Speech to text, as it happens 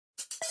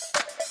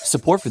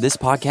Support for this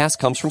podcast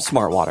comes from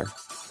Smartwater.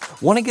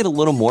 Want to get a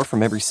little more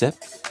from every sip?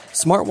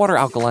 Smartwater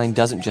Alkaline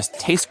doesn't just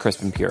taste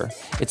crisp and pure,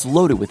 it's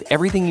loaded with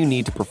everything you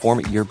need to perform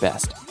at your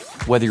best,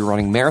 whether you're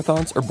running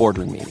marathons or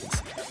boardroom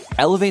meetings.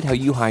 Elevate how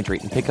you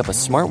hydrate and pick up a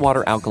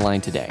Smartwater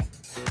Alkaline today.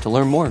 To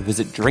learn more,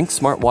 visit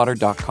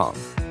drinksmartwater.com.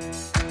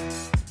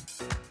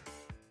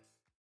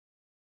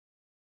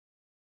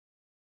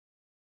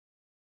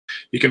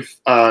 You can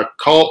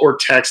call or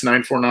text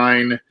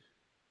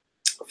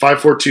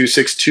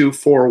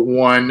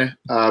 949-542-6241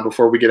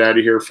 before we get out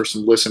of here for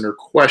some listener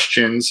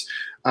questions.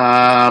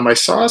 I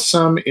saw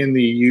some in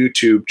the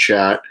YouTube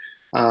chat.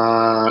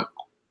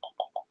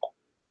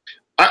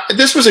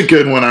 This was a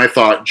good one, I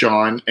thought,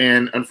 John,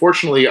 and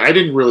unfortunately I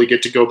didn't really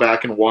get to go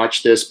back and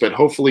watch this, but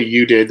hopefully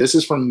you did. This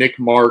is from Nick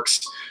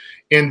Marks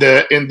in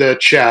the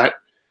chat.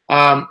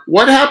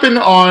 What happened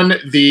on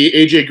the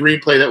AJ Green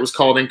play that was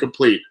called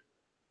incomplete?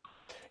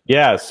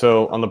 Yeah,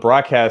 so on the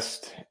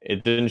broadcast,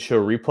 it didn't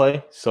show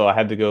replay, so I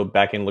had to go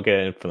back and look at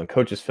it from the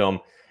coach's film.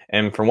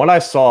 And from what I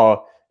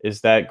saw is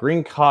that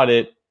Green caught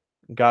it,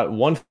 got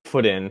 1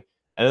 foot in,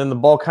 and then the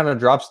ball kind of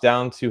drops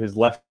down to his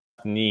left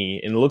knee,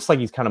 and it looks like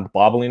he's kind of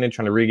bobbling it,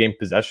 trying to regain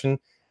possession.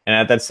 And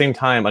at that same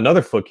time,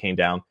 another foot came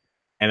down.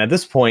 And at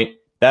this point,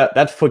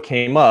 that foot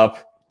came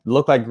up,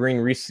 looked like Green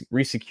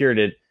resecured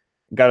it,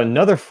 got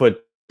another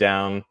foot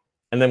down,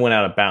 and then went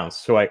out of bounds.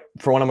 So what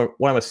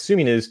I'm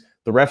assuming is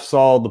the ref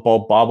saw the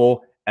ball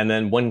bobble, and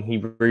then when he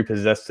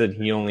repossessed it,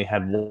 he only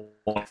had 1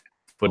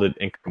 foot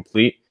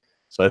incomplete.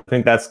 So I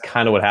think that's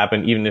kind of what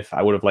happened, even if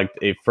I would have liked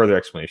a further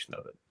explanation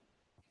of it.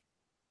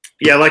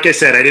 Yeah, like I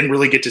said, I didn't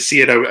really get to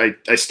see it.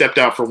 I stepped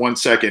out for 1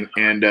 second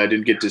and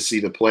didn't get to see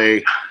the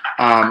play.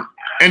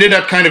 Ended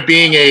up kind of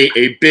being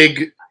a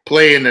big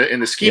play in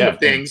the scheme of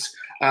things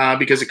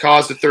because it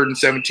caused a 3rd and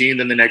 17.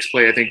 Then the next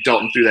play, I think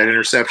Dalton threw that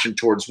interception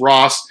towards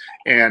Ross,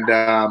 and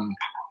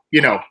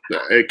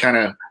it kind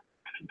of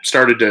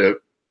started to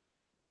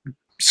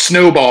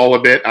snowball a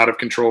bit out of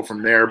control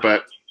from there.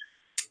 But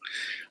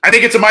I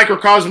think it's a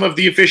microcosm of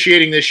the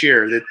officiating this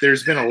year, that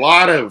there's been a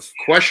lot of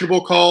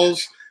questionable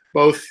calls,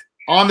 both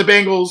on the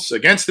Bengals,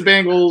 against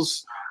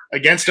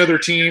other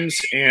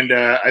teams, and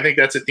I think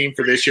that's a theme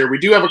for this year. We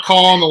do have a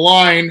call on the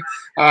line.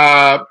 We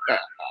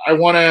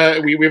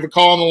have a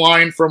call on the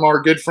line from our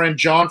good friend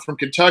John from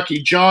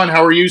Kentucky. John,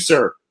 how are you,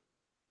 sir?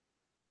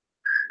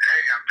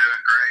 Hey, I'm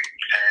doing great,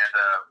 and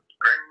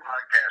great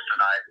podcast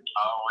tonight.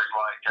 I always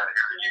like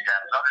hearing you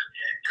guys. I'll just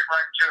get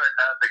right to it.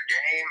 The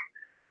game,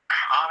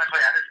 honestly,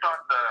 I just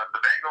thought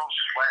the Bengals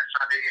last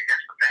Sunday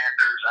against the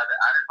Panthers, I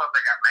just thought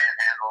they got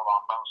manhandled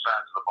on both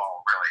sides of the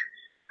ball, really.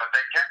 But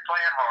they kept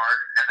playing hard,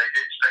 and they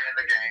did stay in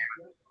the game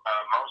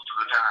most of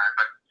the time.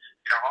 But,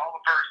 all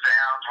the first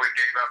downs we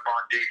gave up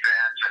on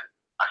defense, and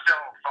I still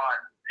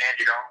thought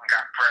Andy Dalton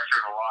got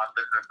pressured a lot.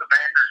 The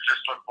Panthers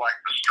just looked like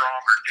the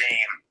stronger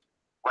team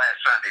last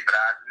Sunday. But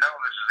I know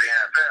this is the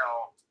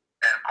NFL,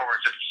 and, of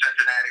course, if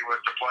Cincinnati was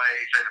to play,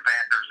 say, the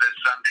Panthers this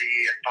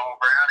Sunday at Paul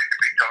Brown, it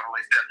could be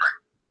totally different.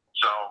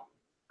 So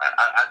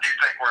I do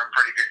think we're in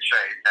pretty good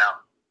shape.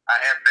 Now, I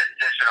have been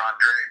dishing on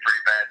Dre pretty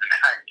bad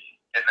tonight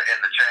in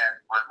the chat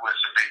with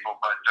some people,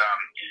 but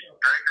Dre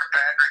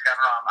Kirkpatrick, I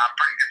don't know, I'm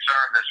pretty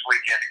concerned this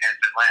weekend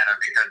against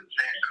Atlanta because it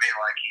seems to me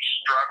like he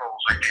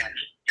struggles against,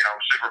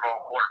 Super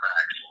Bowl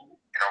quarterbacks.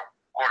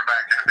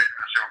 Quarterbacks that have been in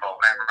the Super Bowl,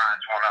 Matt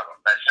Ryan's one of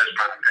them. That's just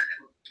my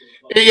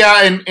opinion. Yeah,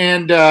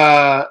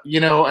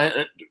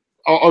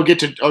 I'll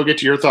get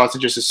to your thoughts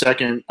in just a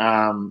second,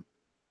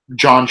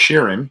 John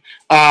Sheeran.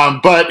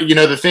 But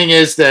the thing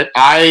is that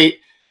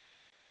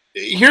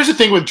here's the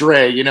thing with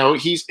Dre.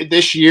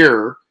 This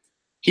year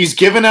he's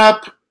given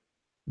up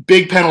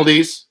big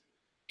penalties.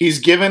 He's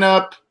given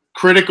up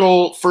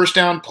critical first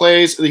down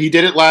plays. He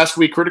did it last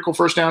week. Critical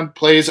first down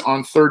plays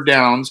on 3rd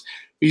downs.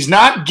 He's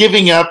not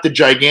giving up the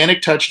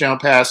gigantic touchdown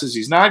passes.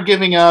 He's not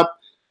giving up,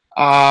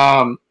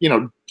 large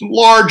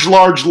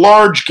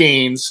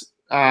gains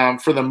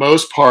for the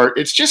most part.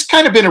 It's just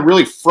kind of been a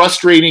really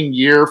frustrating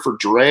year for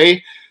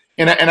Dre.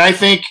 And I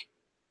think,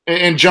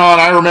 and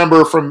John, I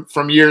remember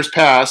from years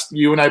past,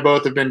 you and I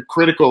both have been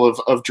critical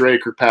of Dre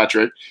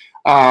Kirkpatrick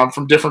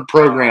from different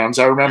programs.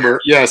 I remember,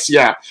 yes,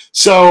 yeah.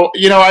 So,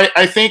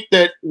 I think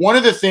that one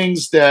of the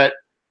things that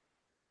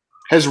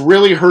has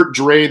really hurt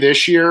Dre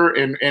this year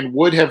and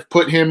would have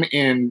put him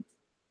in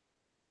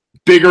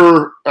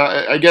bigger,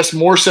 I guess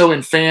more so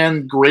in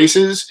fan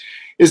graces,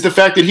 is the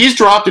fact that he's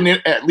dropped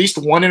at least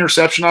 1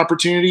 interception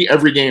opportunity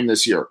every game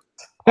this year.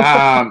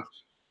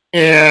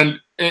 And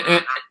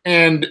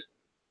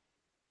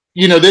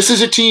this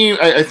is a team,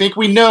 I think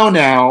we know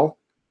now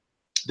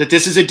that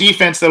this is a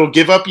defense that will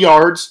give up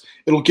yards,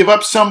 it'll give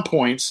up some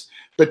points,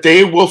 but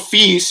they will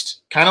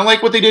feast, kind of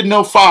like what they did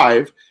in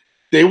 05.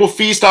 They will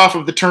feast off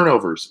of the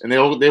turnovers, and they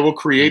will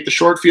create the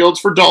short fields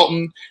for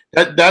Dalton.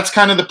 That's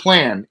kind of the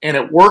plan, and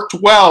it worked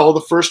well the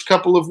first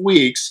couple of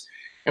weeks.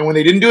 And when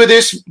they didn't do it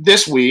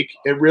this week,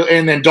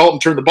 and then Dalton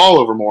turned the ball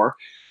over more.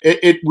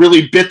 it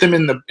really bit them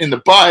in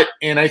the butt.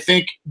 And I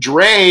think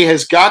Dre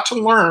has got to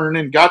learn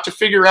and got to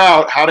figure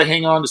out how to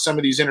hang on to some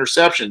of these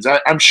interceptions.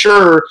 I'm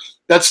sure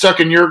that's stuck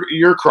in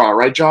your craw,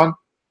 right, John?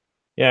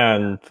 Yeah,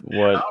 and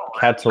what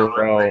Cat Terrell.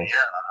 Yeah,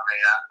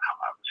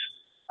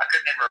 I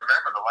couldn't even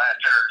remember the last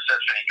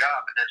interception he got,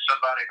 but then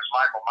somebody was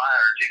Michael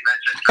Myers. He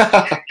mentioned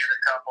he did get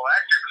a couple.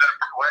 Actually,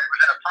 it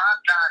was in a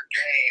primetime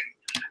game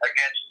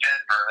against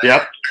Denver. Yep.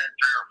 It's been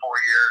 3 or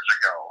 4 years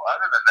ago.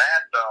 Other than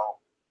that, though,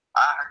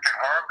 I can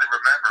hardly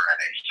remember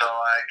any, so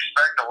I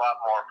expect a lot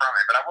more from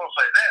him. But I will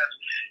say this,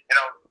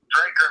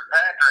 Dre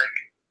Kirkpatrick,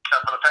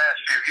 for the past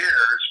few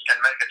years, can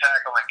make a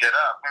tackle and get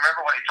up.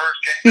 Remember when he first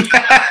came to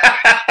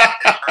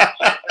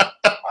Cincinnati?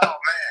 Oh,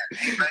 man,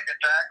 he'd make a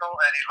tackle,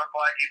 and he looked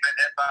like he'd been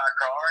hit by a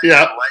car.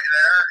 Yeah. He'd lay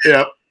there.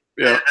 Yep.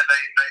 And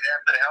they'd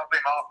have to help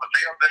him off the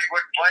field, then he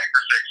wouldn't play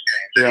for 6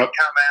 games. Yep. He'd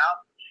come out,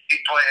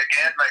 he'd play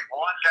again, make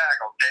one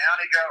tackle, down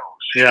he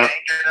goes. He Yeah.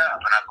 can't get up.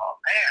 And I thought,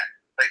 man,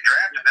 they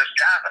drafted this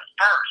guy in the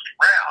first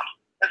round.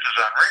 This is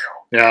unreal.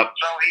 Yeah.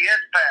 So he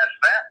is past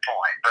that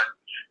point, but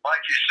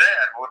like you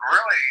said, would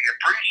really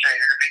appreciate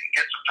it if he could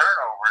get some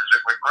turnovers.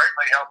 It would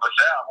greatly help us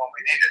out when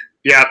we need it.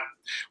 Yeah.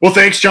 Well,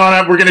 thanks,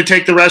 John. We're going to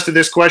take the rest of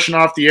this question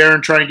off the air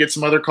and try and get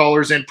some other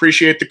callers in.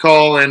 Appreciate the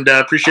call and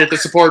appreciate the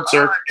support,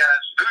 sir. All right,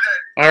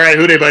 guys. All right,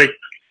 who day, buddy?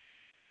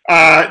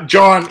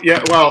 John,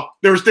 yeah, well,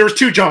 there was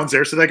 2 Johns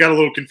there, so that got a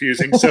little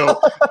confusing. So,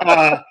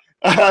 but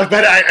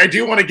I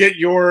do want to get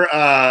your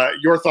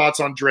thoughts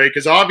on Dre,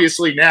 because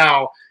obviously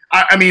now,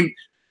 I mean,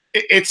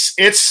 these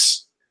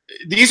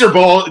are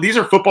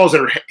footballs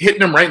that are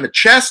hitting him right in the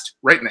chest,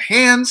 right in the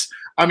hands.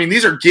 I mean,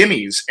 these are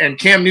gimmies, and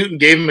Cam Newton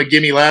gave him a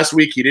gimme last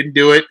week. He didn't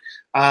do it.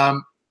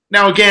 Now,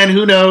 again,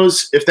 who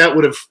knows if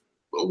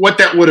what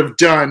that would have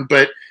done,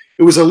 but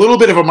it was a little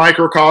bit of a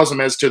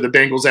microcosm as to the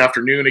Bengals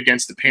afternoon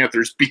against the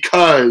Panthers,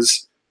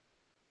 because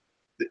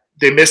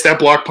they missed that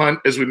block punt,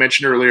 as we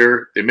mentioned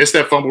earlier. They missed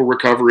that fumble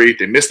recovery.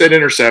 They missed that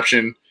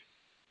interception.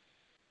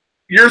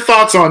 Your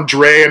thoughts on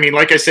Dre? I mean,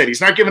 like I said,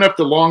 he's not giving up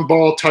the long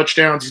ball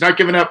touchdowns. He's not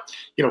giving up,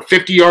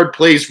 50-yard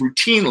plays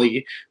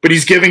routinely, but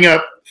he's giving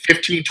up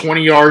 15,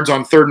 20 yards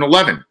on 3rd and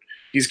 11.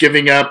 He's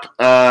giving up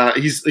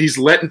he's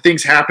letting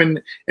things happen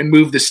and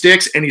move the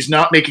sticks, and he's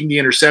not making the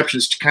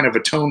interceptions to kind of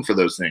atone for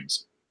those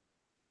things.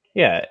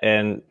 Yeah,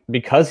 and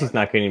because he's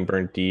not getting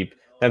burned deep,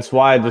 that's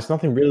why there's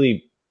nothing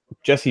really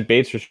Jesse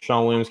Bates or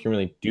Sean Williams can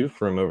really do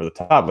for him over the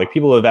top. Like,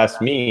 people have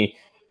asked me,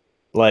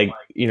 like,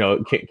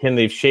 can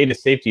they shade a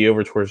safety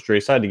over towards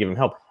Dre's side to give him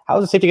help? How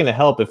is the safety going to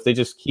help if they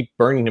just keep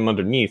burning him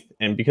underneath?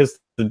 And because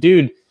the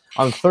dude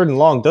on 3rd and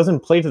long doesn't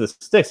play to the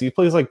sticks, he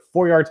plays like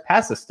 4 yards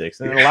past the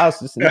sticks, and it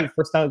allows just a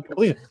first down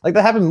completion. Like,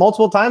 that happened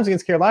multiple times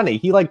against Carolina.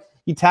 He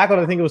tackled,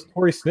 I think it was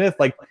Torrey Smith,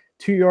 like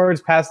 2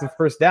 yards past the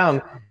first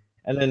down,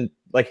 and then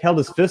held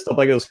his fist up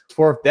like it was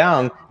 4th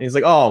down, and he's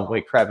like, "Oh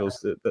wait, crap! It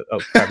was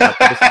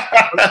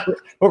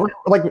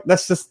like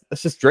that's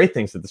just Dre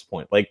things at this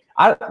point.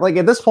 At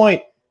this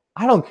point,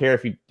 I don't care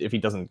if he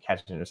doesn't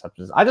catch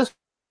interceptions. I just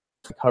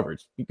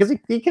coverage, because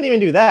he can't even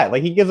do that.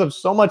 Like, he gives up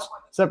so much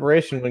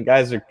separation when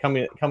guys are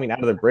coming out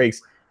of the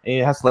breaks, and he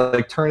has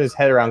to turn his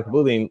head around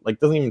completely, and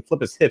doesn't even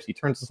flip his hips. He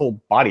turns his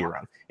whole body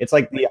around. It's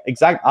like the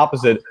exact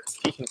opposite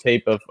teaching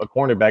tape of a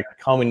cornerback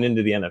coming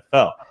into the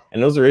NFL,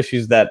 and those are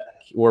issues that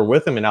were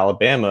with him in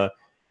Alabama,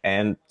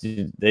 and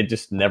they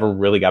just never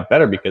really got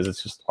better because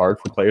it's just hard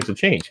for players to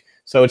change.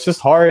 So it's just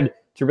hard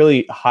to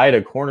really hide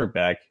a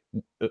cornerback,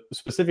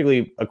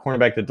 specifically a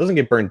cornerback that doesn't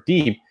get burned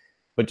deep,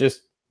 but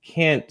just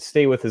can't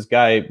stay with his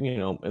guy,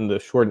 in the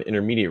short and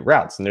intermediate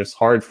routes. And it's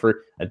hard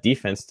for a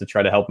defense to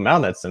try to help him out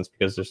in that sense,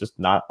 because there's just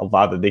not a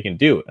lot that they can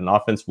do. An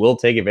offense will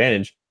take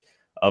advantage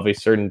of a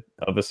certain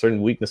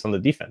weakness on the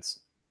defense.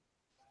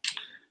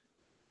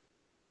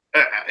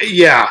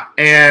 Yeah,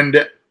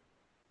 and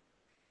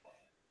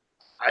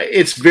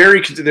it's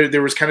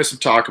there was kind of some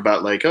talk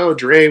about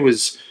Dre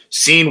was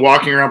seen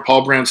walking around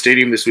Paul Brown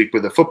Stadium this week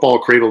with a football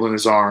cradled in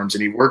his arms,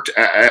 and he worked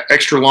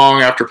extra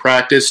long after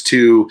practice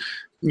to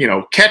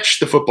catch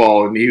the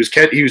football, and he was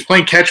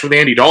playing catch with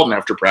Andy Dalton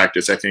after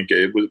practice, I think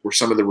were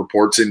some of the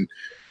reports, and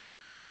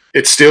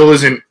it still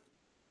isn't.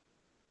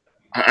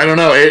 I don't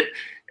know,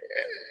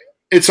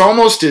 it's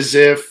almost as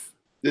if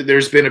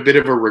there's been a bit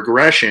of a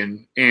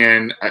regression,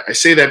 and I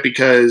say that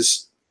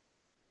because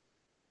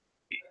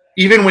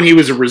even when he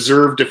was a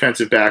reserve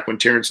defensive back, when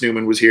Terrence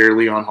Newman was here,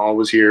 Leon Hall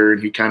was here,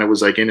 and he kind of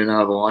was in and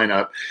out of the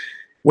lineup.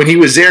 When he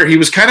was there, he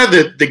was kind of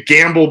the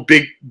gamble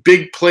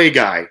big play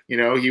guy.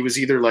 He was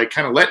either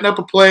kind of letting up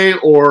a play,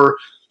 or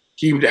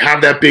he would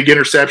have that big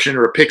interception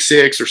or a pick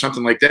six or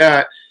something like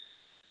that.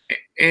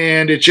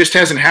 And it just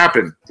hasn't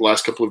happened the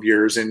last couple of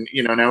years. And,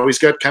 now he's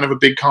got kind of a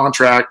big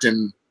contract,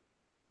 and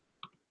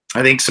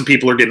I think some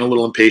people are getting a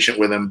little impatient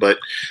with him, but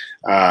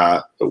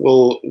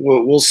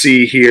we'll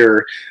see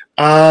here.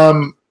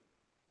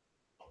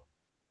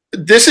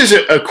 This is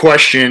a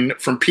question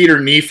from Peter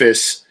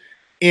Neefus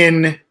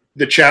in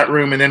the chat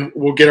room, and then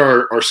we'll get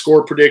our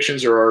score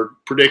predictions or our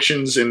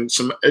predictions and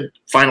some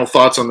final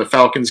thoughts on the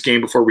Falcons game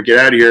before we get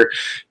out of here.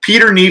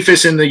 Peter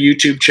Neefus in the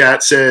YouTube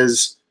chat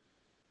says,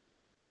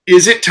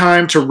 is it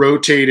time to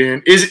rotate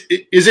in? Is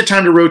it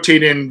time to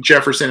rotate in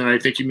Jefferson? And I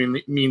think he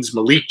means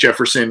Malik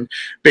Jefferson,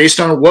 based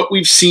on what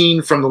we've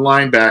seen from the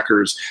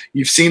linebackers.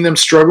 You've seen them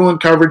struggle in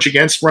coverage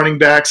against running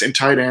backs and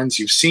tight ends.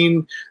 You've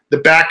seen the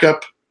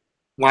backup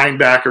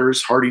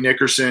linebackers, Hardy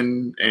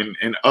Nickerson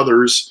and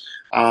others,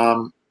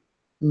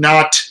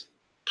 not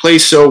play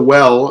so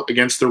well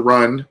against the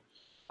run,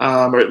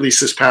 or at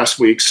least this past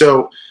week.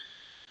 So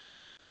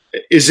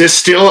is this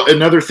still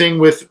another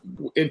thing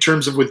in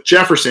terms of with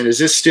Jefferson? Is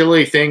this still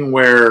a thing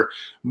where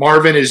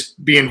Marvin is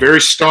being very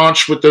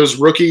staunch with those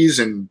rookies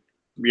and,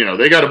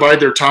 they got to bide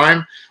their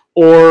time?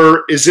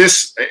 Or is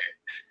this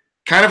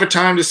kind of a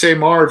time to say,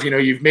 Marv,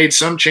 you've made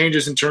some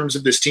changes in terms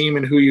of this team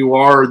and who you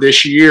are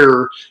this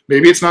year.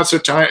 Maybe it's not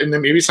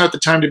maybe it's not the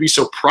time to be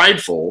so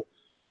prideful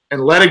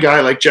and let a guy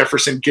like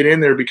Jefferson get in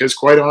there, because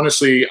quite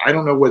honestly, I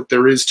don't know what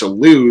there is to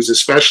lose,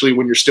 especially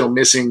when you're still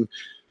missing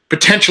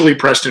potentially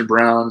Preston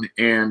Brown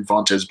and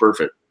Vontaze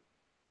Burfict.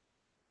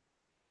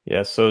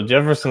 Yeah, so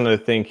Jefferson, I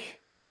think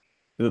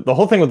the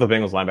whole thing with the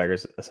Bengals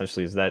linebackers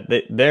essentially is that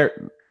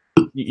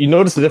you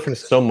notice the difference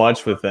so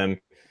much with them,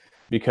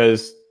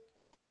 because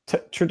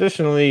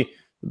traditionally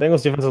the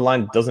Bengals defensive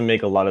line doesn't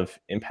make a lot of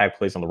impact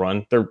plays on the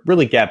run. They're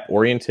really gap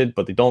oriented,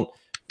 but they don't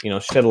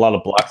shed a lot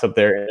of blocks up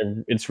there.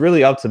 And it's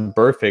really up to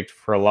Burfict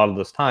for a lot of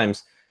those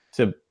times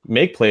to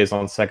make plays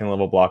on second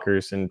level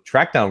blockers and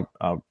track down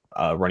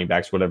running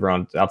backs, whatever,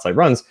 on outside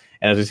runs.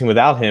 And as we've seen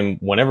without him,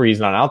 whenever he's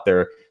not out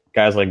there,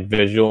 guys like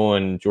Vigil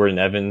and Jordan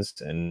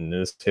Evans and in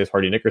this case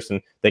Hardy Nickerson,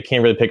 they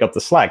can't really pick up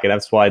the slack. And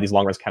that's why these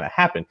long runs kind of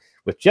happen.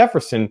 With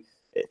Jefferson,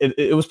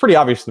 it was pretty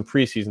obvious in the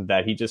preseason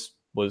that he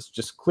was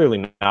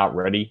clearly not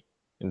ready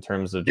in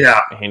terms of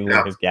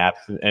handling his gaps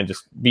and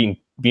just being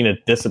a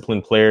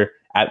disciplined player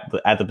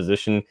at the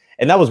position.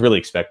 And that was really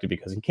expected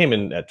because he came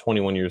in at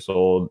 21 years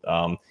old.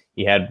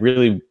 He had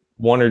really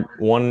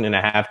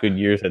 1.5 good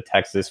years at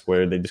Texas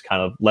where they just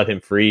kind of let him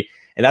free.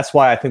 And that's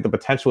why I think the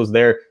potential is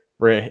there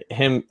for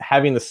him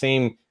having the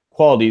same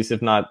qualities,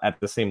 if not at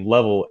the same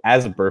level,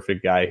 as a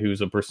Burfict guy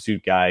who's a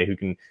pursuit guy who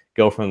can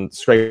go from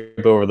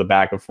scrape over the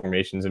back of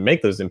formations and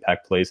make those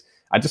impact plays.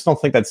 I just don't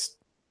think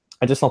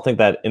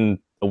that in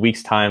a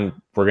week's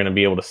time we're going to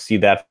be able to see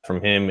that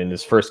from him in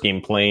his first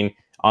game playing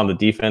on the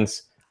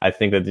defense. I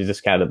think that they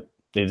just got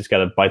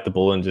to bite the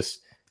bullet and just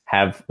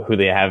have who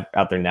they have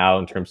out there now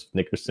in terms of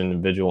Nickerson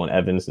and Vigil and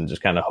Evans, and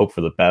just kind of hope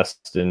for the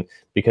best. And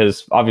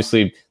because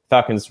obviously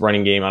Falcons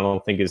running game, I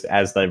don't think is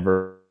as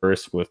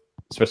diverse, with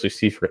especially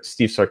Steve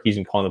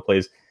Sarkisian calling the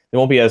plays. They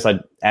won't be as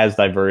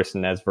diverse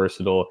and as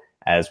versatile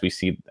as we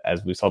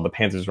saw the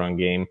Panthers run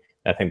game.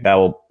 I think that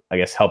will, I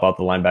guess, help out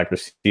the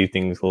linebackers see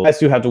things. The guys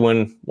do have to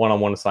win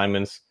one-on-one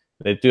assignments.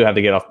 They do have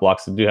to get off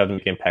blocks. They do have to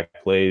make impact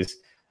plays.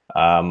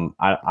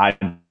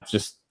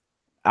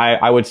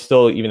 I would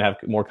still even have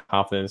more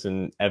confidence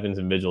in Evans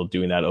and Vigil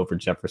doing that over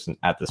Jefferson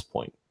at this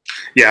point.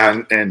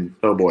 Yeah, and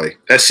oh boy,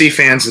 SC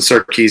fans and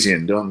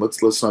Sarkisian,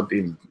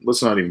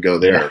 let's not even go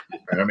there.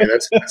 Yeah. I mean,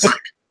 that's like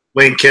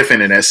Lane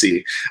Kiffin and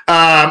SC.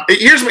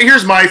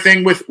 Here's my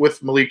thing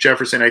with Malik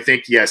Jefferson. I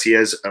think yes, he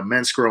has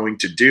immense growing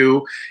to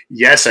do.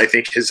 Yes, I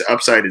think his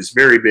upside is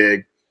very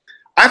big.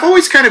 I've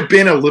always kind of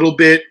been a little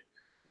bit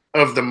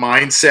of the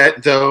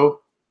mindset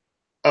though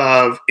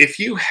of if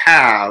you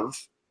have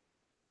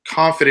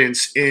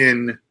confidence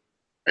in,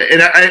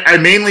 and I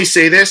mainly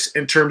say this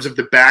in terms of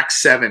the back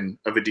seven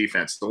of a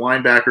defense, the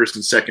linebackers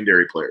and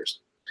secondary players.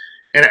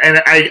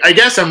 And I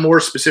guess I'm more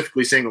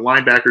specifically saying the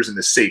linebackers and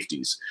the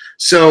safeties.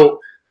 So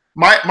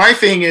my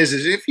thing is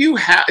if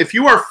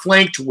you are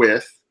flanked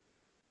with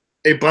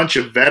a bunch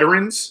of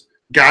veterans,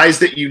 guys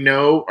that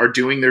are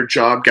doing their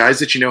job, guys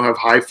that have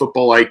high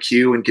football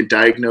IQ and can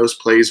diagnose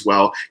plays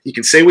well, you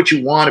can say what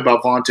you want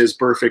about Vontaze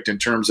Burfict in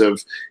terms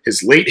of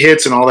his late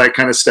hits and all that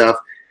kind of stuff.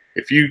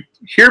 If you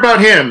hear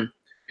about him,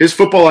 his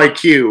football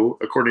IQ,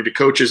 according to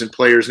coaches and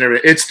players and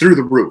everything, it's through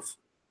the roof.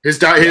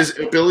 His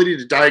ability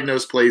to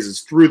diagnose plays is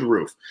through the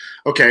roof.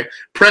 Okay,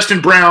 Preston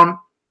Brown,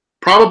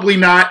 probably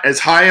not as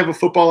high of a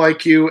football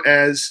IQ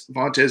as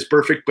Vontaze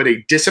Burfict, but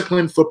a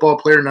disciplined football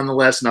player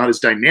nonetheless, not as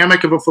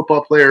dynamic of a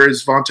football player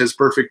as Vontaze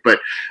Burfict, but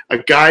a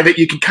guy that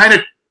you can kind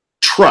of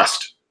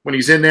trust when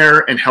he's in there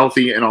and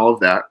healthy and all of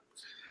that.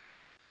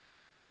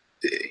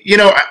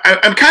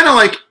 I'm kind of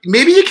like,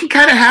 maybe you can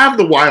kind of have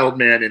the wild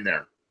man in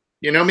there.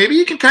 Maybe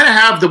you can kind of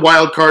have the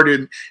wild card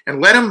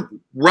and let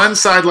him run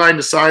sideline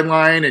to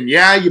sideline. And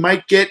yeah, you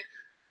might get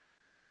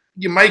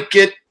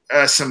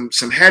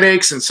some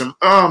headaches and some,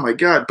 oh my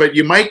God, but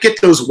you might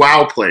get those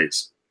wow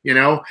plays,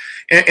 And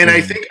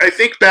I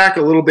think back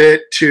a little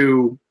bit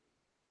to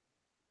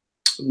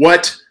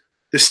what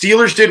the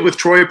Steelers did with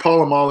Troy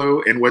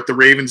Polamalu and what the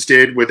Ravens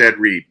did with Ed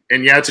Reed.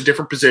 And yeah, it's a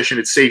different position.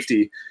 It's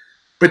safety.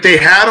 But they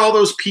had all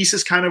those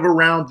pieces kind of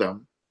around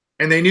them,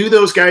 and they knew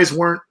those guys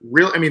weren't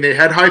real. I mean, they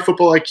had high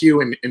football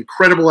IQ and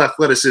incredible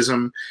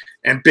athleticism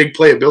and big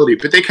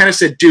playability, but they kind of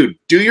said, dude,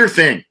 do your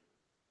thing.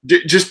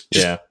 Just,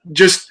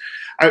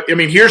 I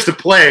mean, here's the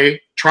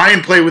play. Try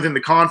and play within the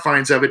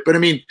confines of it. But, I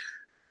mean,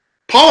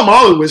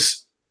 Polamalu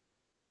was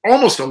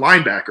almost a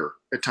linebacker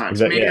at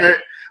times.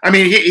 Exactly. I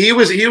mean, he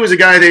was a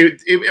guy.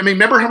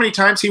 Remember how many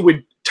times he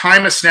would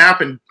time a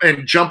snap and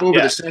jump over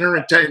the center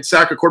and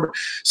sack a quarterback.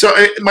 So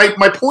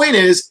my point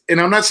is,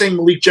 and I'm not saying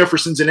Malik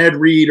Jefferson's an Ed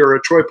Reed or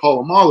a Troy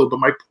Polamalu, but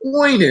my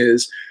point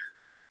is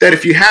that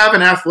if you have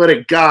an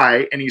athletic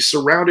guy and he's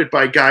surrounded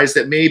by guys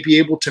that may be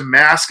able to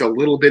mask a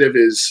little bit of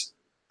his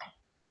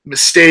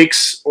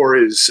mistakes or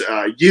his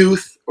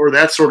youth or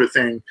that sort of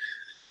thing,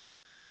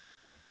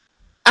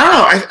 I don't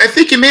know. I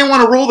think you may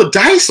want to roll the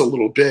dice a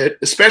little bit,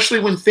 especially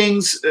when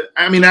things –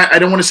 I mean, I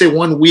don't want to say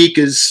 1 week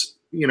is,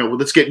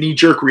 let's get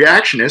knee-jerk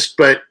reactionist,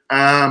 but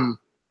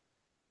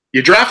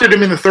you drafted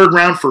him in the 3rd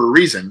round for a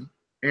reason,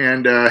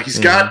 and he's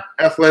got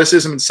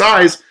athleticism and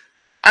size.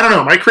 I don't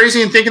know. Am I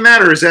crazy in thinking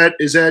that, or is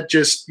that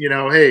just,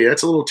 hey,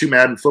 that's a little too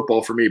Madden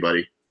football for me,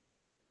 buddy?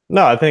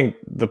 No, I think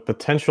the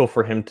potential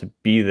for him to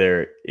be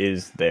there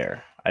is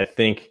there. I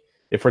think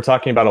if we're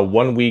talking about a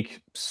 1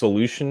 week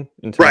solution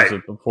in terms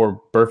of before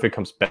Burfict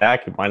comes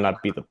back, it might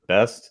not be the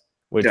best,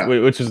 which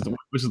is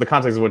the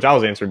context in which I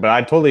was answering. But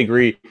I totally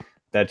agree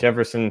that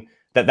Jefferson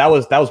that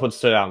was what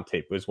stood out on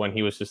tape, was when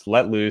he was just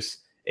let loose,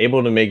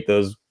 able to make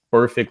those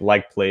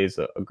Burfict-like plays,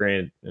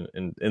 granted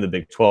in the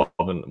Big 12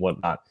 and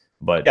whatnot.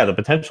 But yeah, the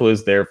potential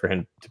is there for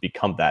him to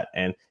become that.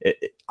 And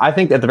I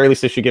think at the very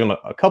least they should give him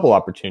a couple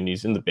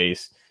opportunities in the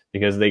base,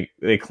 because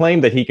they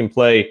claim that he can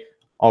play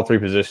all 3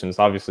 positions.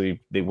 Obviously,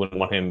 they wouldn't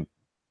want him,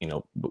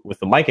 with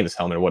the mic in his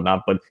helmet or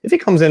whatnot. But if he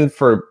comes in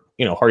for,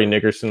 Hardy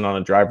Nickerson on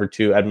a drive or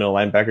 2 at middle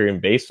linebacker in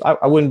base,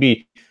 I wouldn't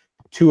be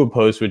too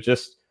opposed to it,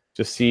 just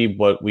see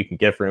what we can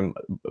get for him.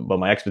 But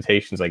my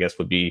expectations, I guess,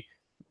 would be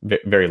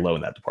very low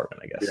in that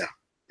department, I guess.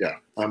 Yeah,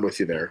 I'm with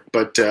you there.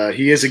 But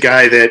he is a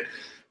guy that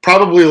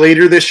probably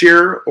later this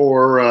year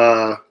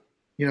or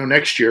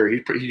next year,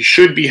 he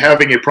should be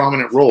having a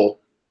prominent role,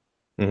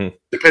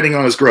 depending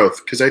on his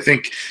growth. Because I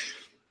think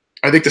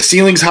the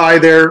ceiling's high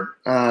there.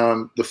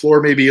 The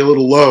floor may be a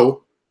little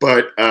low,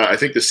 but I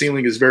think the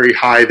ceiling is very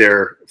high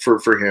there for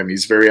him.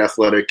 He's very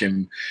athletic,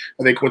 and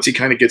I think once he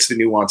kind of gets the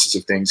nuances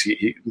of things,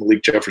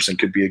 Malik Jefferson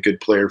could be a good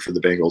player for the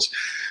Bengals.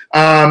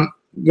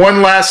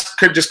 One last,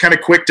 just kind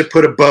of quick to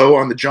put a bow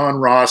on the John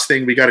Ross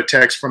thing. We got a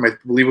text from, I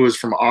believe it was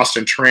from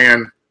Austin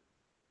Tran.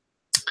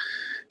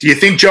 Do you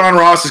think John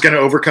Ross is going to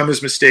overcome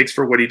his mistakes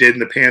for what he did in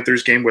the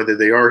Panthers game, whether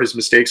they are his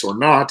mistakes or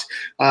not?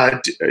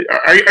 Are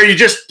you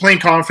just plain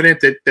confident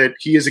that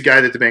he is a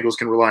guy that the Bengals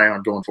can rely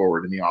on going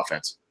forward in the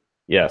offense?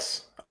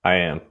 Yes, I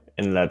am.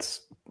 And that's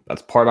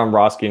part on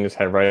Ross getting his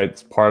head right.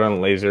 It's part on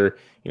Laser,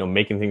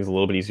 making things a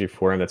little bit easier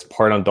for him. That's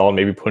part on Dahl,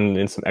 maybe putting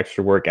in some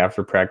extra work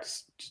after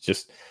practice to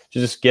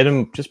just get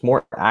him just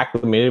more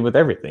acclimated with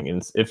everything.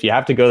 And if you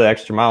have to go the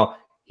extra mile,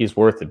 he's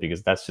worth it,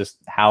 because that's just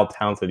how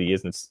talented he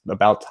is. And it's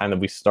about time that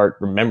we start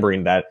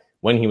remembering that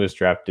when he was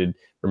drafted,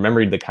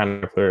 remembering the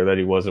kind of player that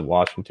he was at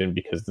Washington,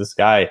 because this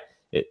guy,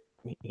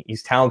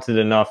 he's talented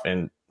enough.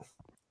 And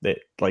that,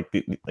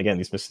 again,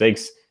 these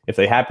mistakes, if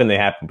they happen, they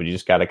happen, but you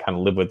just got to kind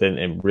of live with it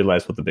and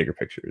realize what the bigger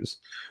picture is.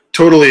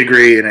 Totally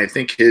agree. And I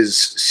think his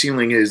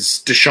ceiling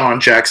is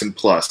Deshaun Jackson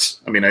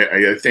plus. I mean,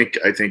 I think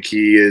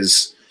he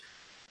is,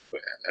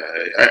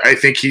 I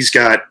think he's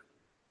got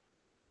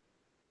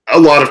a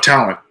lot of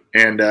talent.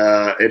 And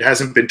it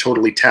hasn't been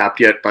totally tapped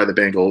yet by the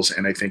Bengals.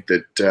 And I think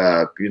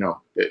that,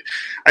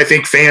 I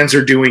think fans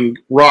are doing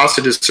Ross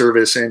a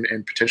disservice and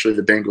potentially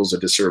the Bengals a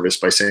disservice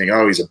by saying,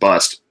 oh, he's a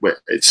bust.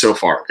 It's so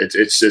far.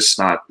 It's just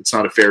not – it's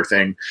not a fair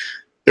thing.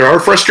 There are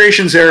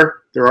frustrations there.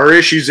 There are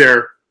issues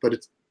there.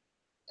 But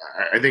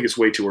I think it's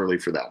way too early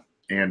for that.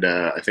 And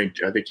I think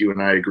you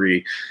and I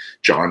agree,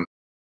 John.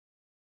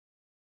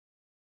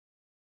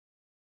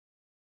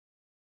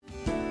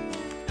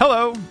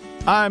 Hello.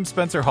 I'm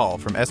Spencer Hall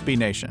from SB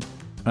Nation,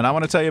 and I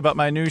want to tell you about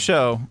my new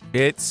show,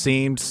 It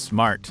Seemed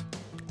Smart.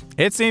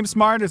 It Seemed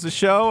Smart is a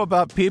show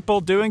about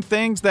people doing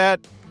things that,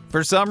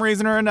 for some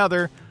reason or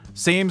another,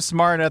 seem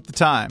smart at the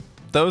time.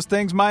 Those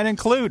things might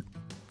include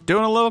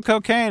doing a little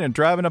cocaine and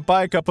driving a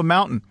bike up a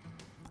mountain.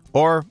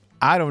 Or,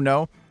 I don't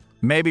know,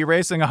 maybe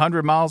racing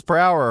 100 miles per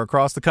hour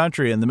across the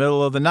country in the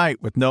middle of the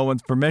night with no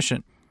one's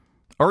permission.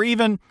 Or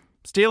even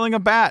stealing a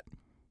bat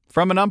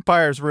from an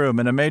umpire's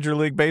room in a Major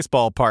League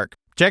Baseball park.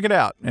 Check it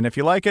out, and if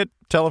you like it,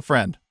 tell a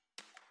friend.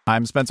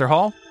 I'm Spencer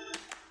Hall.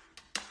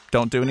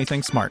 Don't do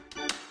anything smart.